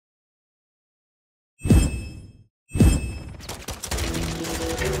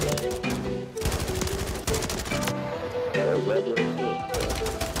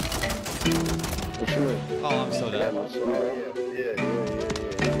Oh, I'm so dead.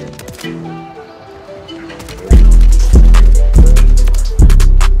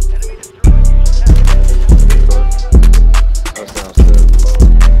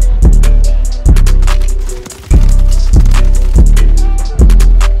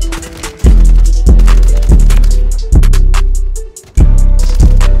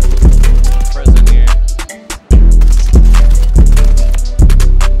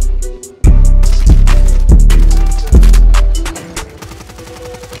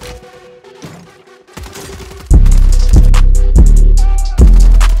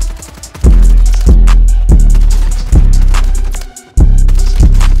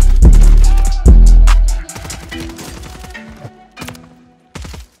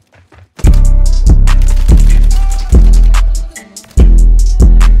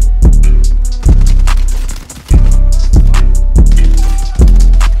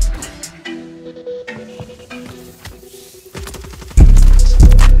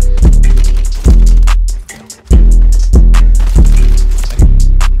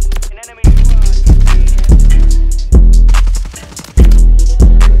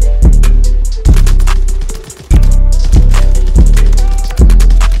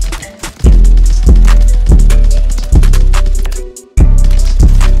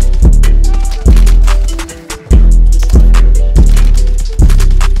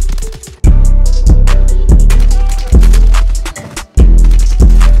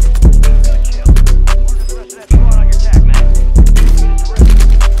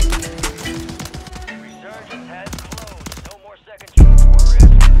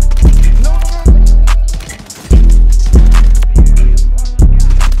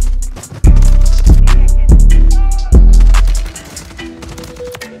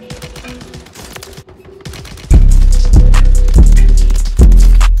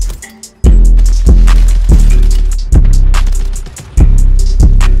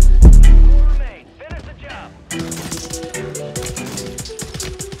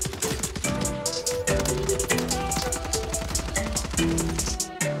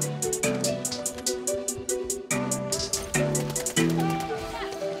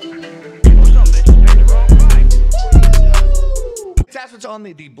 On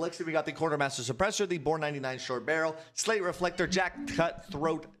the BLIXEN, we got the quartermaster suppressor, the bore 99 short barrel, slate reflector, jack cut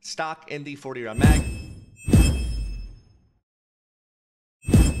throat stock, and the 40-round mag.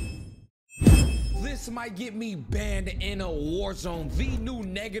 This might get me banned in a Warzone, the new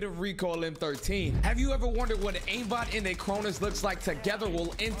negative recoil M13. Have you ever wondered what an aimbot and a Cronus looks like together?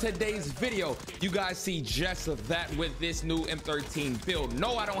 Well, in today's video, you guys see just that with this new M13 build.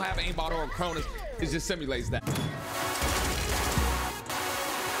 No, I don't have an aimbot or a Cronus. It just simulates that.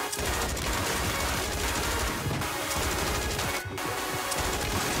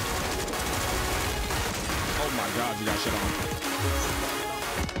 Oh my God, you got shit on.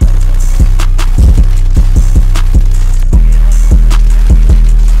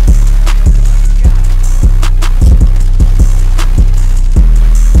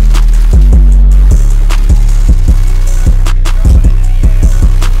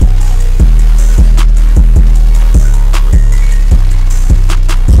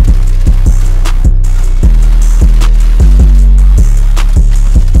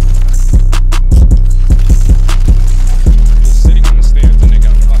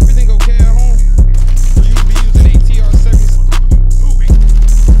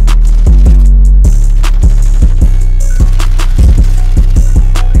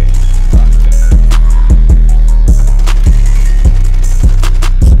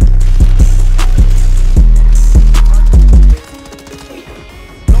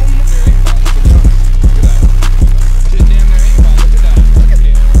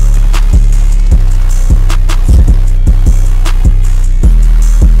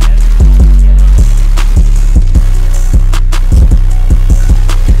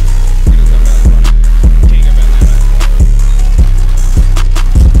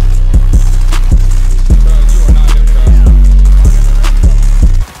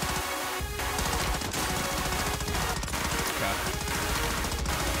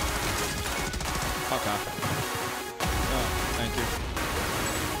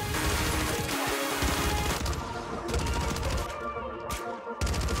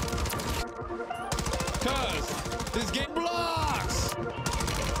 This game blocks.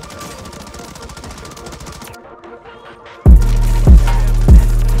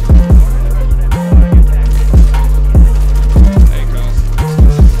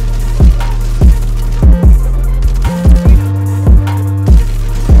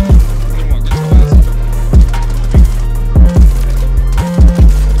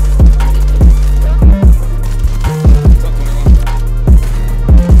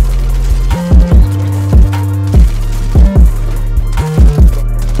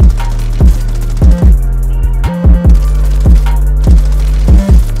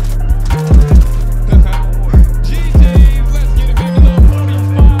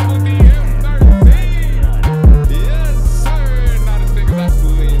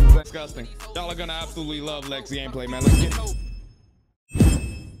 absolutely love Lex gameplay, man. Let's get it.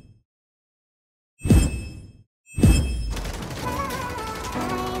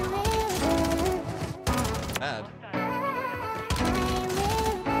 Bad.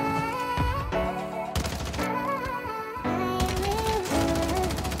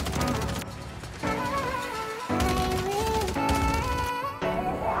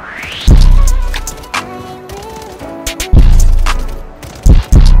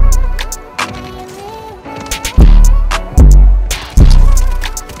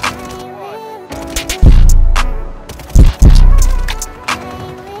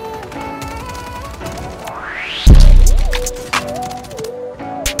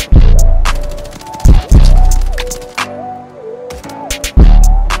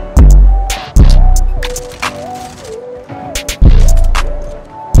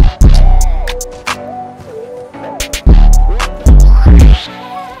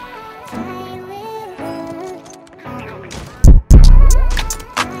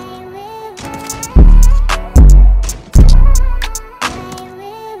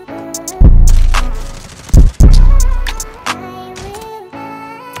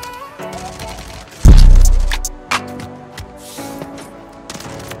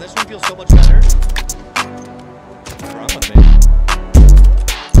 This one feels so much better. What's wrong with me?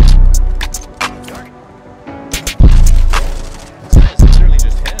 This guy is literally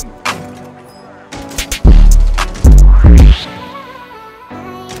just him.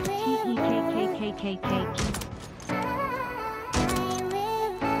 TCETKKxLEGENDS6KxSTONTED.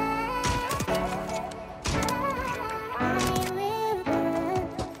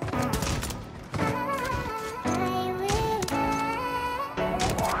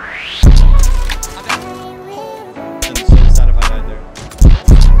 I'm so sad if I died there.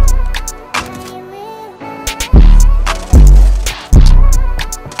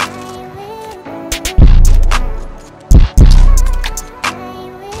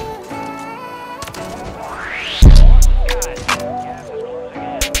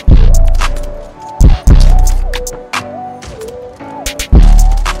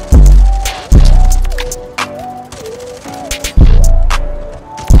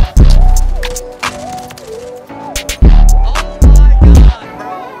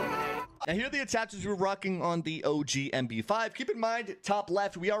 Now here are the attachments we're rocking on the OG MP5. Keep in mind, top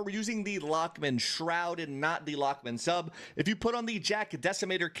left, we are using the Lockman Shroud and not the Lockman Sub. If you put on the Jack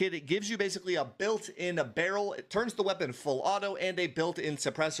Decimator kit, it gives you basically a built-in barrel. It turns the weapon full auto and a built-in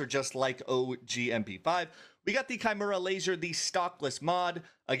suppressor just like OG MP5. We got the Chimera Laser, the stockless mod,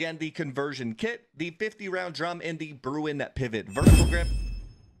 again, the conversion kit, the 50-round drum, and the Bruin Pivot vertical grip.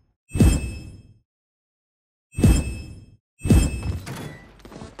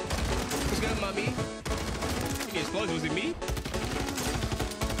 Me? You need explosion, was it me?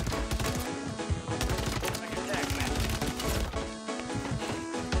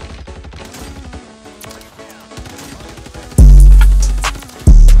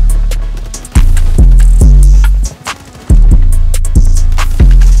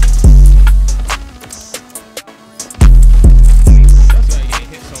 That's why I get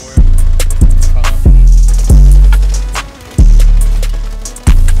hit somewhere.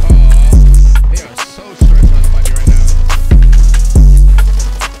 They are so stressed on fighting right now.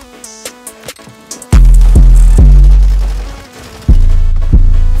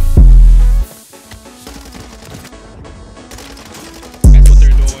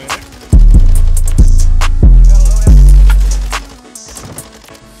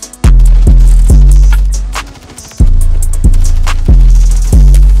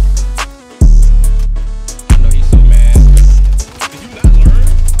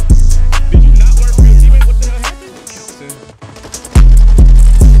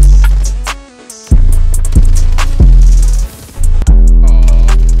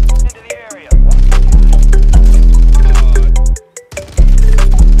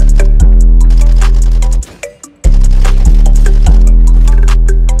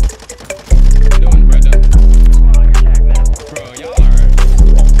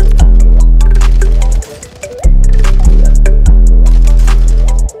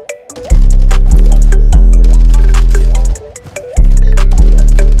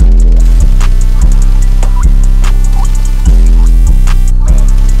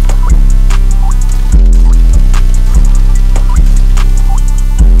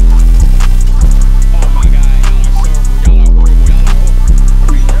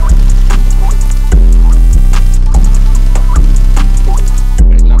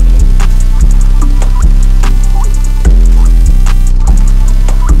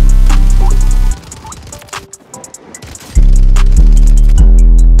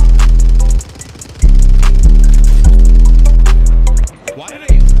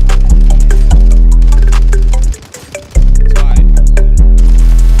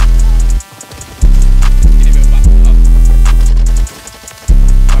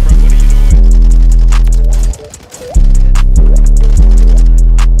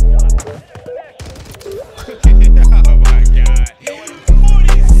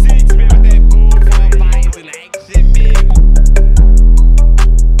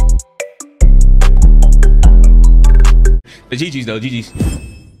 GG's though, GG's.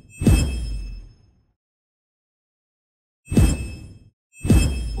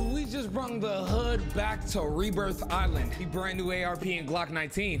 We just brought the hood back to Rebirth Island, the brand new ARP and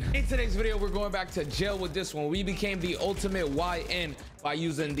Glock-19. In today's video, we're going back to jail with this one. We became the ultimate YN by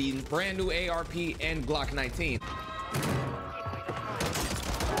using the brand new ARP and Glock-19.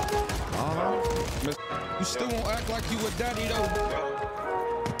 You still won't act like you with daddy though.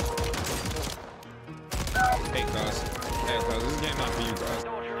 Hey cuz, this game not for you, cuz.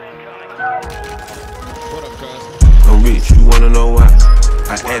 What up, cuz? I'm rich, you wanna know why?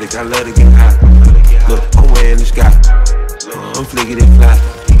 I addict, I love to get high. Look, I'm way in the sky. I'm flicking it fly.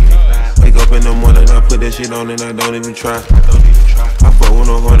 Wake up in the morning, I put that shit on and I don't even try. I fuck with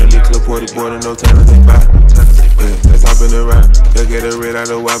no horn, lit clip 40 board and no time to think by. Yeah, let's hop in the ride. They'll get a red out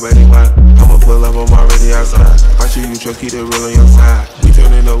of why, buddy, why? I'ma pull up, I'm already outside. Watch you trust, keep the real on your side. We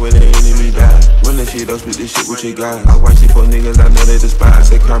turning up when the enemy die. Run that shit up, split this shit with your guys. I watch it for niggas I know they despise.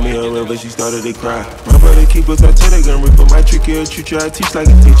 They cry me a river, she started to cry. My brother keep us up till they gon' rip up my trick here, treat you, I teach like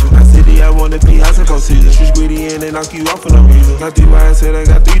a teacher. I said I wanna be, I supposed to. She's greedy and they knock you off for no reason. Got these why I said I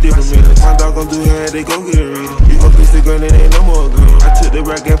got 3 different meanings. My dog gon' do hair, they gon' get a reading. You gon' fix the gun, it ain't no more green. I took the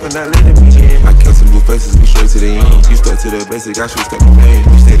rack gap and not letting me in. I kept some blue faces, we straight to the end. You stuck to the basic, I should step my man.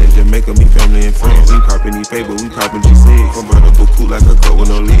 We stayed in Jamaica, me family and friends. We poppin' these paper, we poppin' G6. I'm burn up a cool like a cup with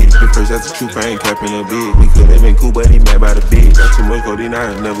no lid. The first, that's the truth, I ain't capping a bid. We could've been cool, but he mad by the bid. Got too much codeine,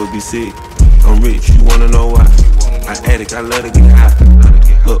 I'll never be sick. I'm rich, you wanna know why? I addict, I love to get high.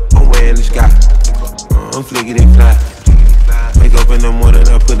 Look, I'm way in the sky. I'm flicking it fly. Wake up in the morning,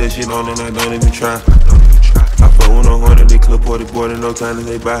 I put that shit on and I don't even try. I fuck with no horn, they clip 40 board and no time to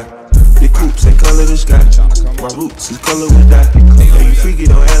say bye. The coops ain't color the sky. My roots is color with die. Hey, you freaky,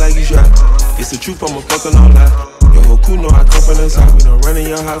 don't act like you shy. It's the truth, I'm a fucking no lie. Your whole crew know I come from the south. We don't run in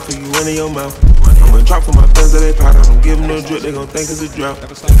your house for you run in your mouth. I'ma drop for my friends that they pot. I don't give them no drip, they gon' think it's a drought.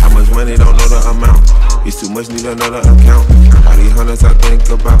 How much money, don't know the amount. It's too much, need another account. All these hundreds I think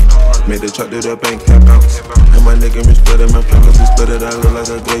about. Made the truck do the bank cap bounce. And my nigga been splitting my pockets, we split it, I look like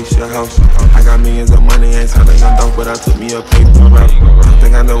a glacier house. I got millions of money, ain't sounding young dog, but I took me a paper route. I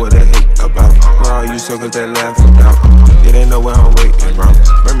think I know what they hate about. Where all you suckers that laugh about? It ain't know where I'm waiting around.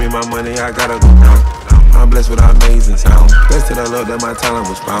 Bring me my money, I gotta go down. I'm blessed with amazing sound. Thanks to the love that my talent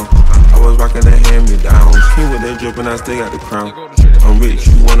was found. I was rocking the hand-me-downs. King with that drip and I still got the crown. I'm rich,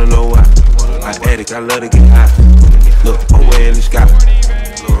 you wanna know why? I addict, I love to get high. Look, I'm way in the sky.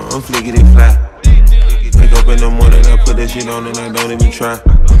 I'm flicking it fly. Wake up in the morning, I put that shit on and I don't even try.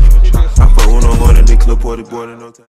 I fuck with no horn, they clip 40 board and no time.